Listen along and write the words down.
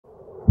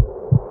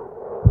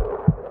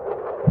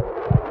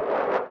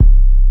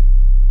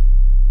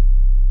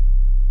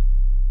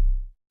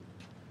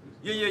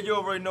you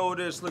already know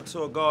this. Slick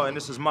to a guard, and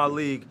this is my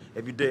league,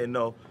 if you didn't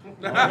know.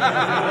 Make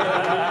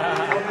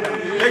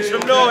some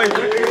noise.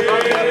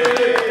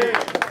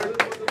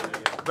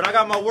 But I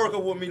got my worker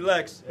with me,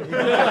 Lex.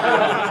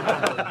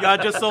 Yeah, I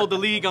just sold the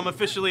league. I'm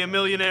officially a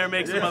millionaire.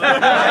 Make some money.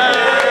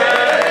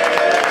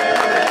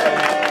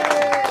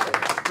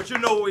 But you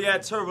know we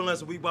at Turbulence,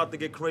 and we about to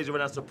get crazy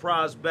with that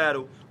surprise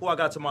battle. Who I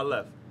got to my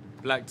left?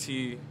 Black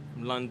T,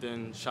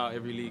 London, shout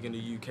every league in the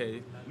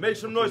UK. Make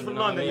some noise for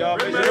London, y'all.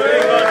 Make some noise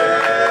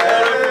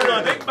for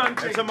London.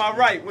 And to my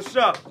right, what's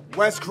up?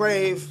 WES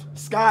CRAVV,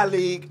 Sky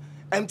League,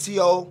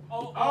 MTO.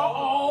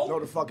 Know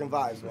the fucking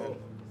vibes, man.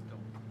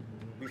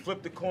 We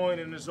flipped the coin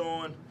and it's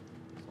on.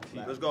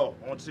 Let's go.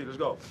 I want to see. Let's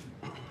go.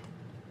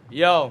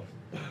 Yo.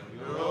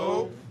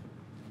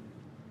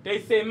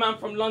 They say man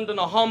from London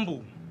are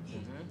humble.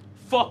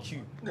 Fuck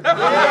you. That's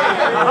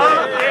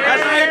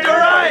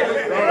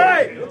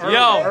right.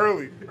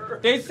 Yo.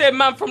 They say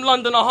man from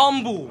London are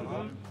humble.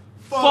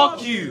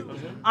 Fuck you.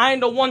 I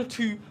ain't the one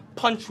to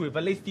punch with. I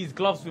lace these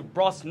gloves with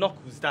brass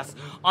knuckles. That's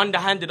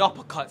underhanded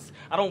uppercuts.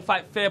 I don't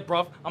fight fair,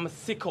 bruv. I'm a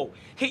sicko.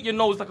 Hit your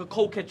nose like a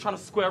cokehead trying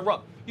to square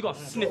up. You gotta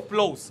sniff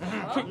blows.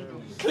 Quick,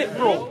 clip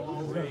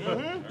bro.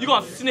 You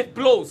gotta sniff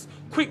blows.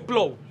 Quick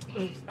blow.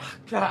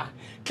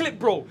 Clip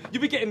bro. You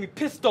be getting me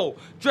pissed though.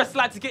 Dressed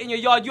like to get in your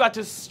yard, you had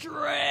to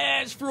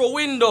stretch through a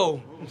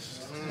window.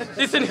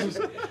 This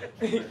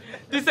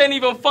ain't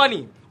even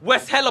funny.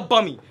 West hella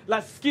bummy,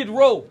 like Skid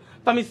Row.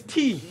 Fam is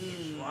T.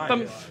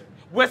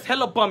 West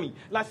hella bummy,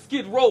 like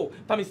Skid Row.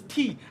 Fam is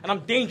T, and I'm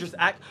dangerous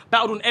act.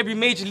 Battled on every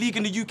major league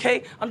in the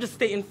UK. I'm just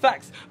stating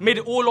facts. Made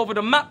it all over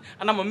the map,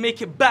 and I'ma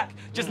make it back.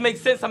 Just makes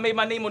sense. I made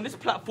my name on this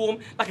platform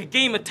like a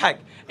game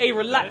attack. Hey,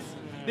 relax.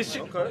 This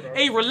shit.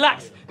 Hey,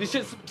 relax. This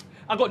shit's.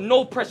 I got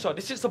no pressure.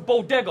 This shit's a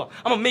bodega.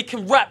 I'ma make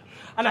him rap.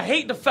 And I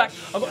hate the fact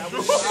I got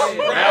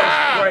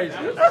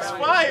That's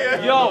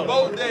fire. Yo,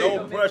 no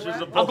pressure.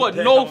 I got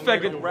no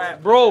figure,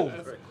 bro.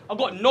 I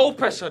got no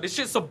pressure. This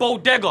shit's a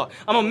bodega.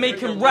 I'ma make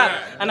him rap.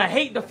 And I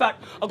hate the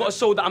fact I gotta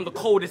show that I'm the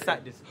coldest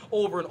at this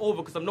over and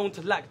over because I'm known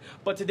to lack.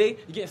 But today,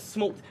 you're getting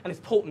smoked and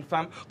it's potent,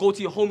 fam. Go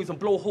to your homies and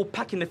blow a whole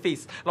pack in the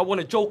face like one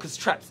of Joker's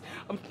traps.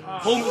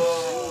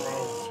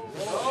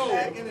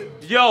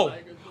 Yo,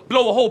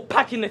 blow a whole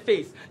pack in the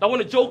face like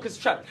one of Joker's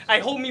traps. Hey,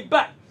 hold me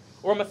back.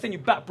 Or I'ma send you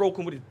back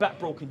broken with his back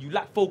broken. You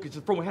lack focus,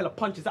 just throwing hella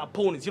punches at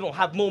opponents. You don't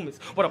have moments.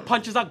 But the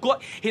punches I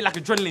got hit like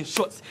adrenaline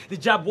shots. The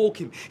jab woke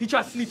him. He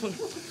tried to sleep on.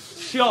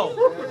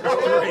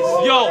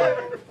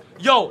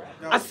 Yo.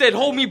 I said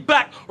hold me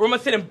back, or I'ma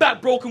send him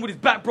back broken with his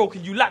back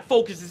broken. You lack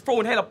focus, just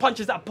throwing hella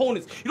punches at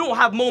opponents. You don't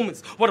have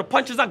moments. But the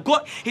punches I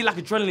got hit like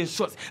adrenaline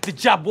shots. The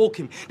jab woke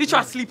him. They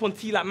try to sleep on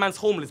T like man's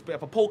homeless. But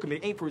if I poke him,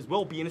 it ain't for his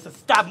well-being. It's a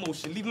stab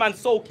motion. Leave man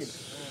soaking.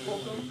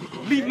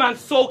 Leave man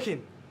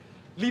soaking.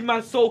 Leave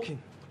man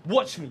soaking.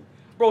 Watch me.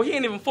 Bro, he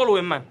ain't even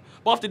following, man.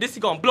 But after this,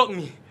 he gonna block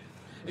me.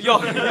 Yo.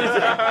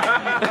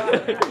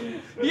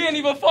 He ain't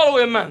even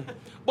following, man.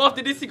 But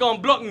after this, he gonna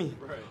block me.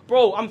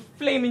 Bro, I'm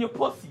flaming your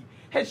pussy.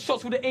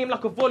 Headshots with the aim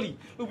like a volley.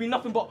 It'll be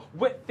nothing but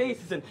wet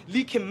faces and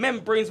leaking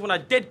membranes when I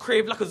dead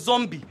crave like a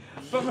zombie.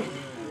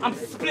 I'm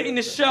splitting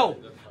the shell.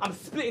 I'm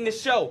splitting the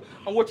shell.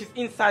 And watch his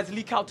insides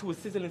leak out to a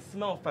sizzling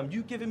smell, fam.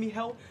 You giving me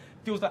hell?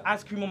 Feels like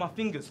ice cream on my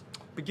fingers.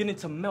 Beginning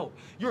to melt.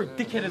 You're a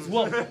dickhead as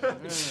well.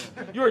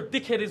 You're a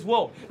dickhead as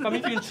well. Come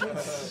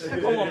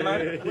on,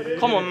 man.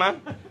 Come on,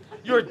 man.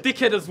 You're a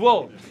dickhead as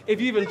well. If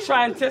you even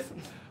try and test...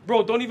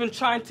 Bro, don't even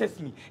try and test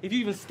me. If you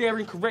even stare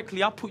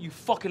incorrectly, I'll put you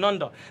fucking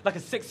under. Like a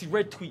sexy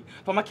red tweet.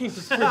 But I came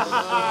to sprint.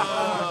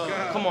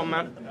 Come on,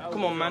 man.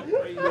 Come on, man.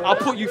 I'll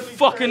put you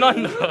fucking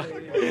under.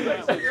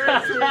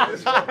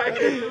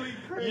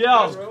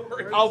 Yo,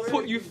 I'll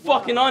put you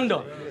fucking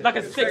under. Like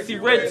a sexy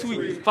red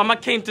tweet. Fam, I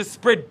came to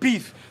spread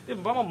beef.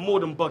 I'm more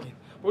than bugging.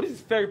 Bro, this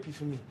is therapy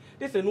for me.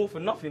 This ain't all for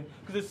nothing.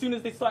 Because as soon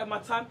as they started my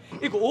time,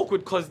 it got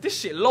awkward because this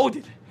shit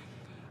loaded.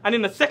 And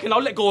in a second,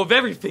 I'll let go of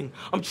everything.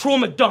 I'm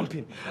trauma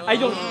dumping.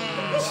 Come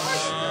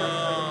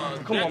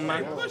on,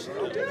 man.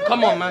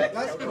 Come on, man.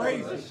 That's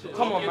crazy.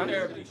 Come on,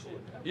 man.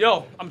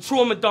 Yo, I'm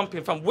trauma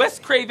dumping, fam. WES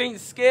CRAVV ain't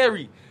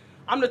scary.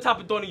 I'm the type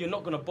of donor you're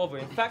not gonna bother.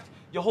 In fact,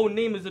 your whole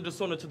name is a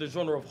dishonor to the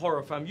genre of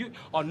horror, fam. You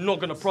are not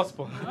gonna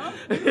prosper.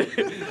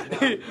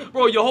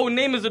 Bro, your whole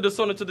name is a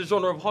dishonor to the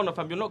genre of horror,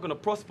 fam. You're not gonna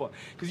prosper.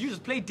 Because you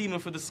just play demon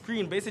for the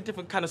screen, but it's a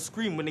different kind of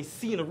scream when they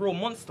see a real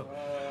monster.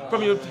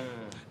 From your...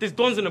 This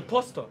Don's an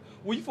imposter.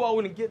 Well, you thought I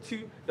wouldn't get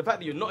to the fact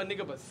that you're not a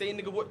nigga, but say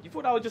nigga what? You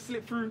thought I would just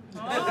slip through?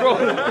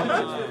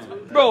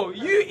 Bro,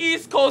 you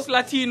East Coast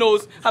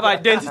Latinos have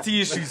identity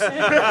issues. I'm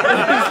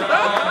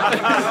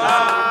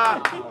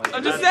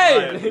just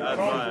saying.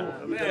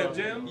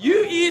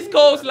 You East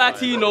Coast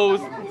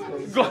Latinos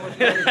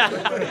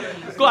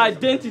got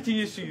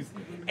identity issues.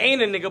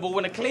 Ain't a nigga, but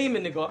wanna claim a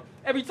nigga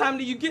every time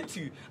that you get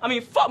to. I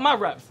mean, fuck my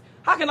raps.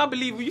 How can I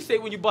believe what you say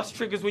when you bust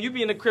triggers, when you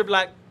be in the crib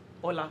like,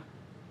 hola,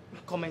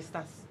 ¿cómo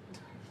estás?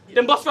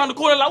 Then bust around the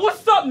corner like,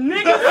 what's up,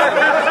 nigga?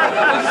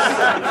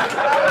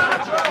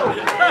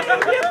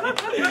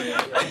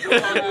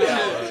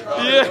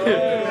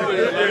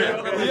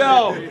 Yeah.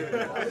 Yo.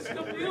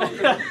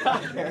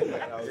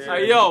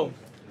 Hey, yo.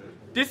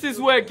 This is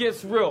where it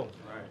gets real.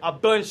 I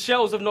burn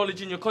shells of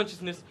knowledge in your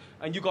consciousness,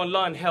 and you're gonna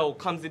learn hell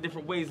comes in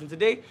different ways. And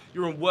today,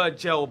 you're in word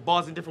jail,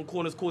 bars in different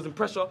corners causing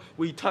pressure,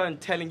 where you turn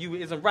telling you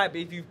it isn't right,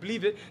 but if you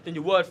believe it, then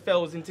your word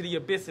falls into the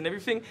abyss, and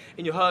everything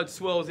in your heart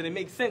swells, and it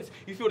makes sense.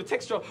 You feel the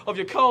texture of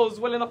your curls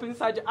welling up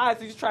inside your eyes,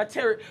 so you just try to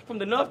tear it from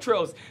the nerve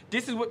trails.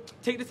 This is what,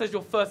 take this as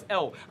your first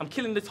L. I'm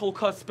killing this whole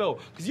curse spell,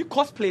 because you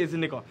cosplay as a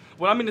nigga.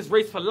 Well, I'm in this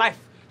race for life.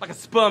 Like a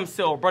sperm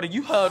cell, brother.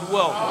 You heard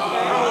well.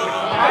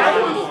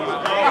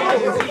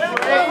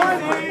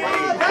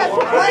 That's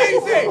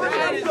crazy.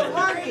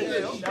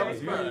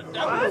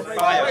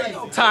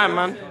 Time,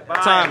 man.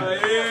 Time.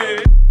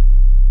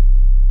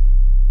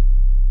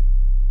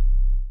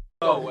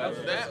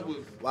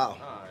 Wow.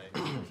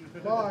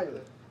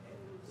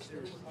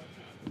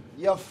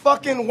 You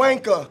fucking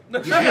wanker.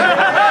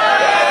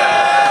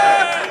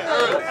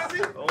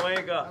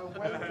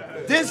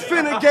 This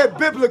finna get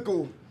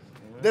biblical.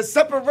 The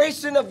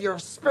separation of your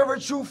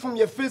spiritual from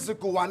your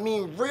physical, I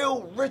mean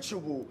real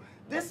ritual.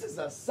 This is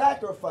a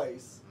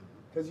sacrifice.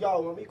 Because,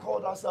 y'all, when we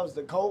called ourselves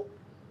the cult,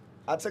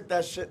 I took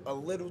that shit a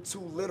little too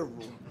literal.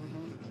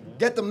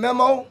 Get the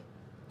memo?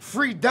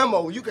 Free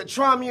demo. You can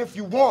try me if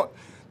you want.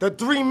 The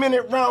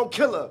 3-minute round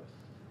killer.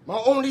 My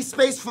only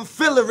space for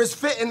filler is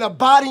fitting the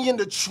body in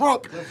the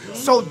trunk.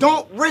 So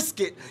don't risk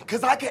it,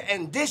 because I can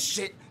end this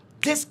shit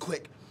this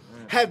quick.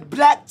 Have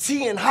black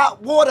tea and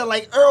hot water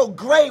like Earl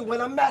Grey when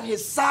I'm at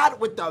his side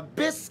with the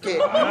biscuit.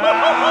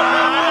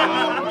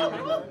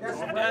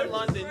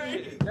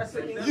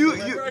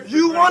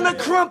 You want a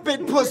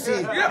crumpet,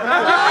 pussy?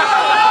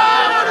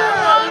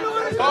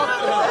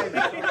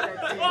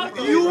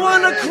 You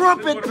want a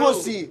crumpet,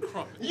 pussy?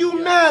 You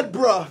mad,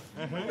 bruh?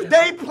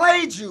 They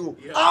played you.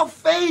 I'll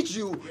fade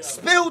you.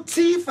 Spill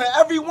tea for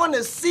everyone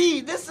to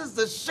see. This is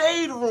the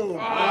shade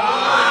room.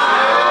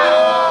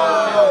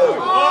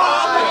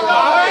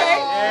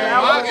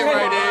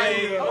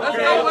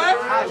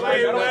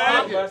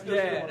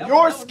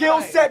 Your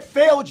skill set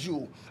failed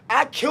you.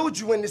 I killed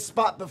you in this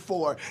spot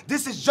before.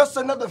 This is just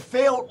another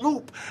failed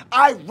loop.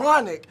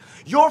 Ironic.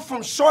 You're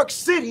from Shark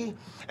City,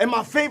 and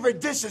my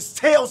favorite dish is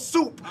tail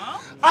soup.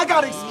 I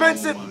got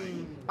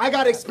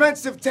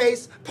expensive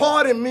taste,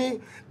 pardon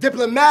me.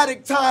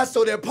 Diplomatic ties,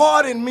 so they're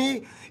pardon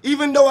me.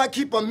 Even though I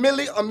keep a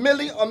milli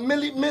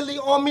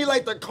on me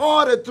like the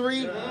Carter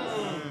 3.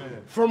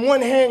 From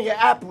one hand, your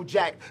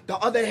Applejack. The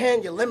other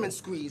hand, your lemon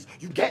squeeze.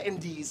 You getting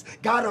these.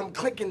 Got them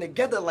clicking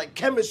together like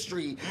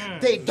chemistry.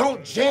 They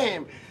don't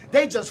jam.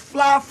 They just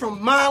fly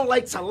from mine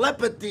like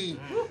telepathy.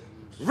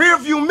 Rear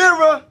view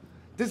mirror.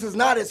 This is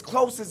not as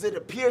close as it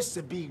appears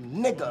to be,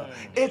 nigga.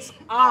 It's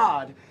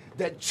odd.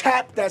 That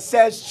chap that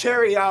says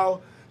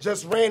Cheerio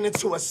just ran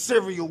into a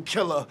serial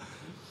killer.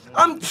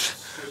 I'm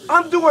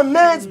doing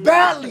mans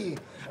badly.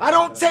 I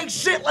don't take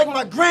shit like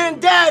my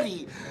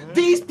granddaddy.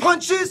 These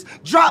punches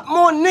drop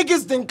more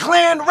niggas than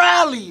Klan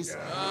rallies.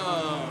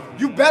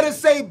 You better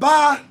say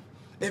bye.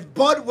 If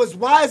Bud was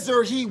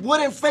wiser, he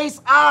wouldn't face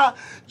I.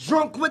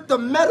 Drunk with the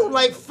metal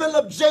like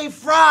Philip J.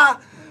 Fry.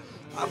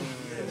 I'm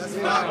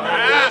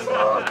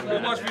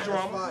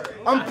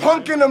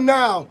punking him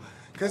now.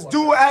 Cause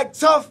dude act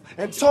tough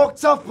and talk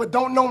tough, but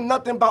don't know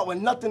nothing about what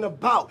nothing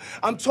about.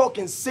 I'm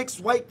talking 6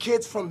 white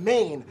kids from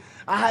Maine.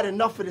 I had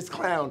enough of this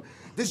clown.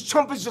 This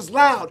chump is just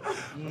loud.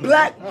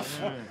 Black,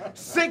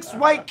 6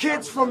 white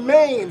kids from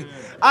Maine.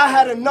 I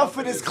had enough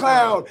of this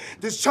clown.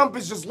 This chump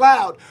is just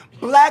loud.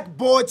 Black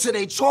boy till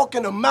they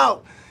chalking him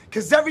out.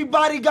 Cause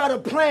everybody got a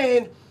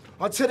plan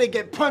until they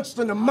get punched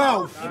in the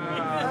mouth.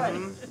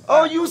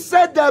 Oh, you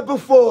said that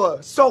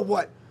before. So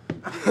what?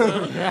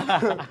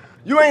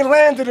 You ain't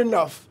landed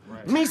enough.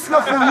 Me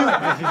snuffing you.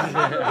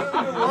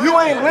 You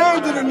ain't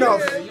landed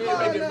enough.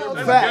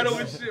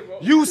 Facts.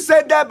 You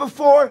said that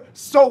before,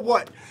 so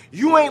what?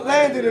 You ain't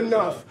landed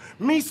enough.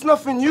 Me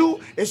snuffing you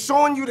is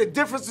showing you the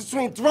difference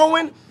between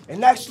throwing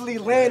and actually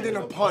landing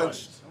a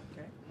punch.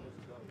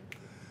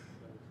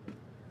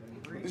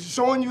 It's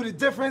showing you the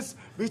difference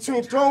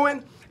between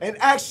throwing and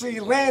actually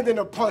landing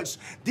a punch.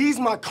 These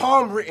my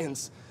calm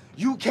writtens.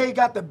 UK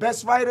got the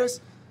best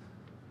writers.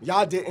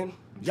 Y'all didn't.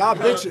 Y'all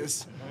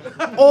bitches.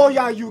 All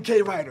y'all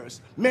UK writers.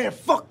 Man,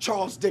 fuck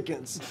Charles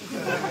Dickens.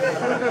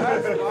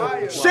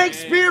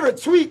 Shakespeare a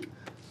tweak.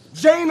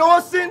 Jane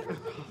Austen,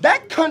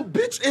 that cunt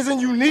bitch isn't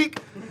unique.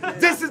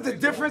 This is the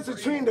difference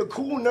between the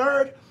cool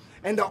nerd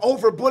and the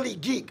over-bully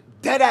geek.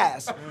 Dead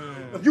ass.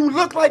 You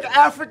look like an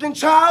African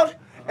child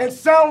and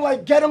sound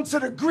like get him to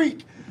the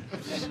Greek.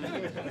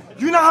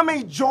 You know how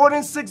many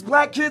Jordan 6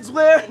 black kids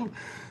wear?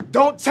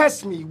 Don't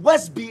test me.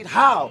 Westbeat,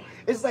 how?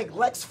 It's like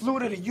Lex flew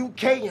to the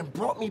UK and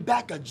brought me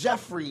back a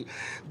Jeffrey.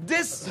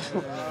 This...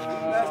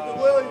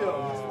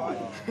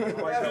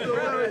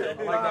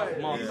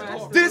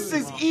 This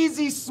is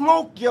easy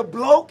smoke, you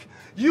bloke.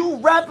 You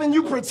rap and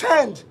you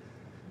pretend.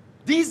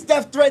 These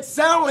death threats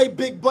sound like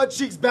Big Butt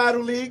Cheeks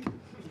Battle League.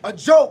 A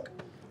joke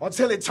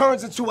until it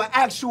turns into an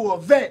actual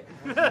event.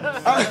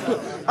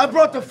 I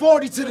brought the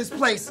 40 to this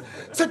place.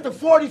 Took the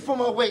 40 from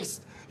my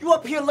waist. You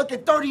up here looking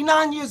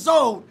 39 years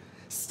old.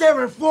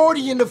 Staring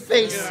 40 in the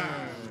face.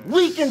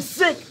 Weak and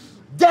sick.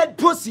 Dead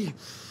pussy.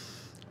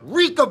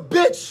 Rika,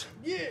 bitch!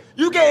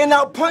 You getting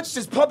out punched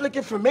is public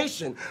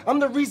information. I'm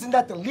the reason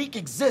that the leak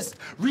exists.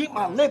 Read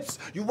my lips.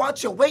 You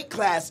watch your weight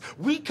class.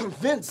 We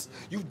convinced.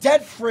 You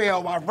dead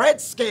frail. I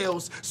red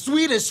scales.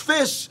 Swedish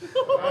fish.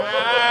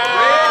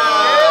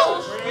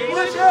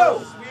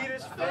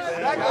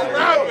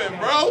 Rapping,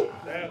 bro.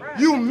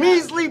 You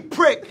measly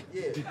prick.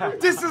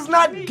 This is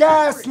not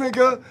gas,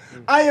 nigga.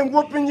 I am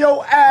whooping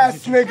your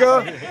ass,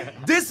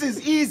 nigga. This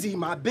is easy.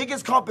 My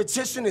biggest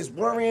competition is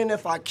worrying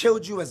if I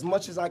killed you as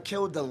much as I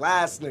killed the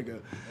last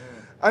nigga.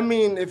 I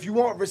mean, if you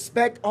want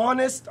respect,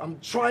 honest, I'm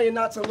trying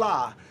not to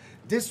lie.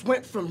 This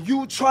went from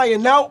you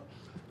trying out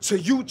to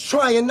you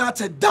trying not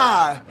to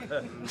die.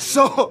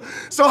 So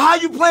how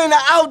you planning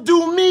to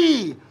outdo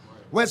me?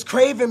 Wes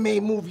CRAVV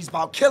made movies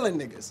about killing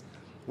niggas.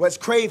 Wes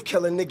CRAVV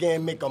kill a nigga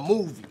and make a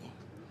movie.